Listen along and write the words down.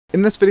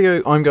In this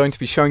video, I'm going to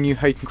be showing you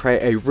how you can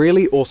create a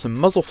really awesome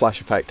muzzle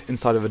flash effect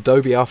inside of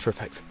Adobe After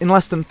Effects in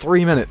less than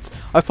 3 minutes.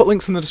 I've put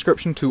links in the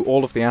description to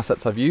all of the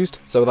assets I've used,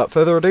 so without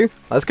further ado,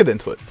 let's get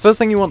into it. First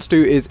thing you want to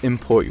do is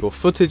import your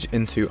footage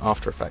into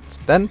After Effects.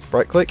 Then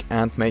right click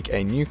and make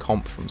a new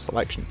comp from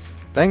selection.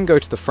 Then go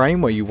to the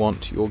frame where you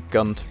want your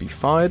gun to be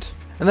fired,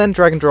 and then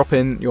drag and drop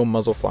in your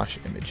muzzle flash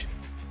image.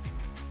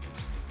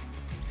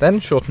 Then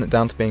shorten it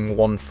down to being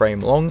 1 frame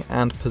long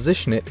and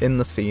position it in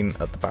the scene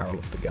at the barrel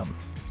of the gun.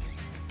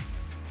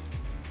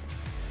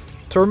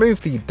 To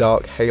remove the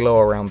dark halo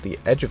around the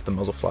edge of the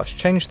muzzle flash,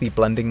 change the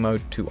blending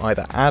mode to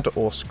either add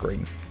or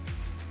screen.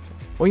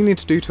 All you need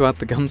to do to add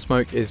the gun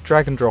smoke is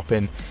drag and drop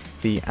in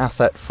the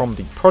asset from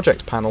the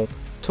project panel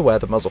to where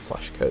the muzzle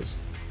flash occurs.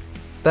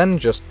 Then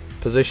just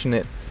position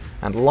it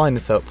and line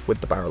it up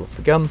with the barrel of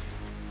the gun.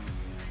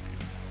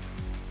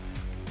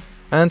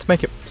 And to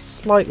make it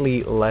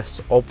slightly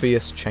less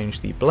obvious, change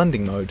the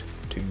blending mode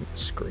to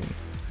screen.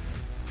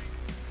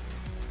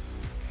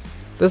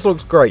 This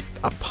looks great,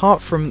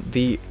 apart from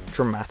the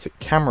dramatic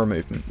camera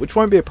movement, which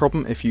won't be a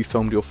problem if you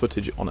filmed your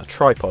footage on a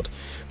tripod,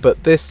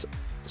 but this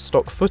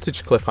stock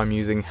footage clip I'm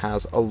using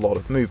has a lot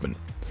of movement.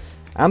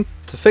 And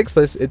to fix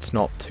this, it's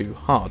not too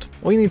hard.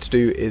 All you need to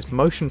do is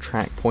motion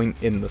track point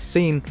in the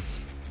scene,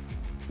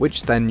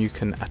 which then you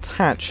can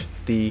attach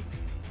the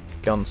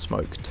gun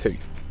smoke to.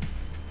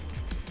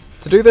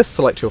 To do this,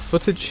 select your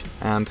footage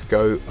and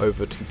go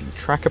over to the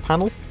tracker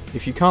panel.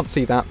 If you can't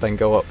see that, then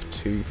go up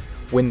to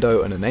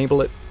Window and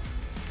enable it,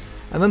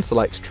 and then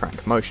select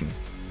Track Motion.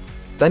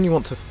 Then you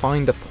want to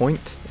find a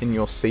point in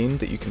your scene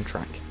that you can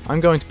track. I'm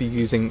going to be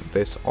using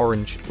this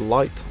orange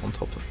light on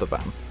top of the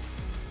van.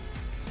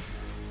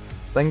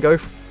 Then go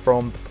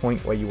from the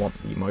point where you want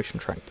the motion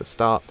track to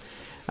start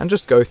and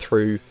just go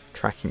through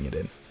tracking it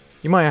in.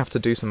 You might have to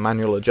do some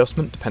manual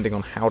adjustment depending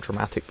on how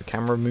dramatic the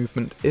camera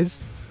movement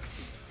is.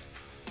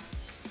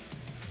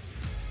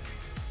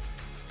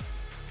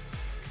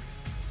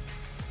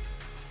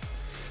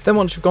 Then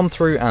once you've gone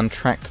through and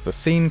tracked the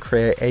scene,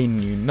 create a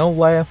new null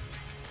layer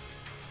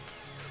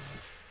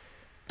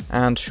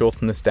and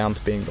shorten this down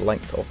to being the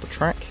length of the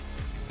track.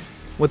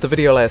 With the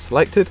video layer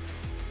selected,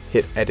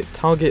 hit Edit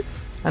Target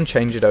and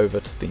change it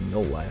over to the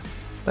null layer.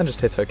 Then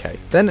just hit OK.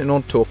 Then in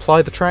order to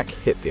apply the track,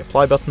 hit the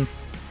Apply button,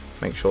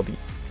 make sure that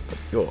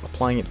you're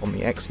applying it on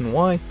the X and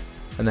Y,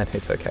 and then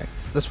hit OK.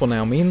 This will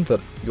now mean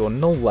that your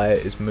null layer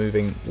is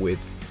moving with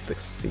the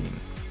scene.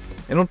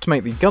 In order to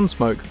make the gun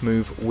smoke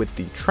move with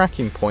the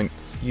tracking point,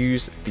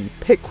 use the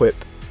pick whip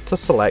to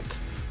select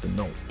the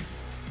null.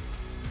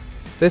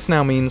 This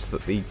now means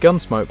that the gun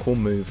smoke will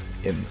move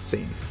in the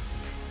scene.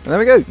 And there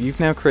we go,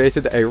 you've now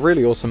created a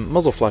really awesome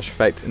muzzle flash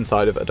effect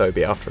inside of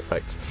Adobe After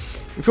Effects.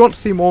 If you want to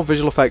see more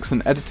visual effects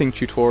and editing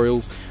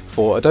tutorials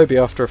for Adobe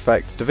After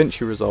Effects,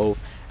 DaVinci Resolve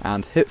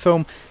and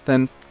HitFilm,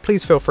 then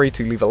please feel free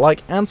to leave a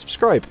like and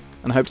subscribe,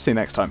 and I hope to see you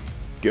next time.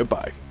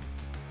 Goodbye.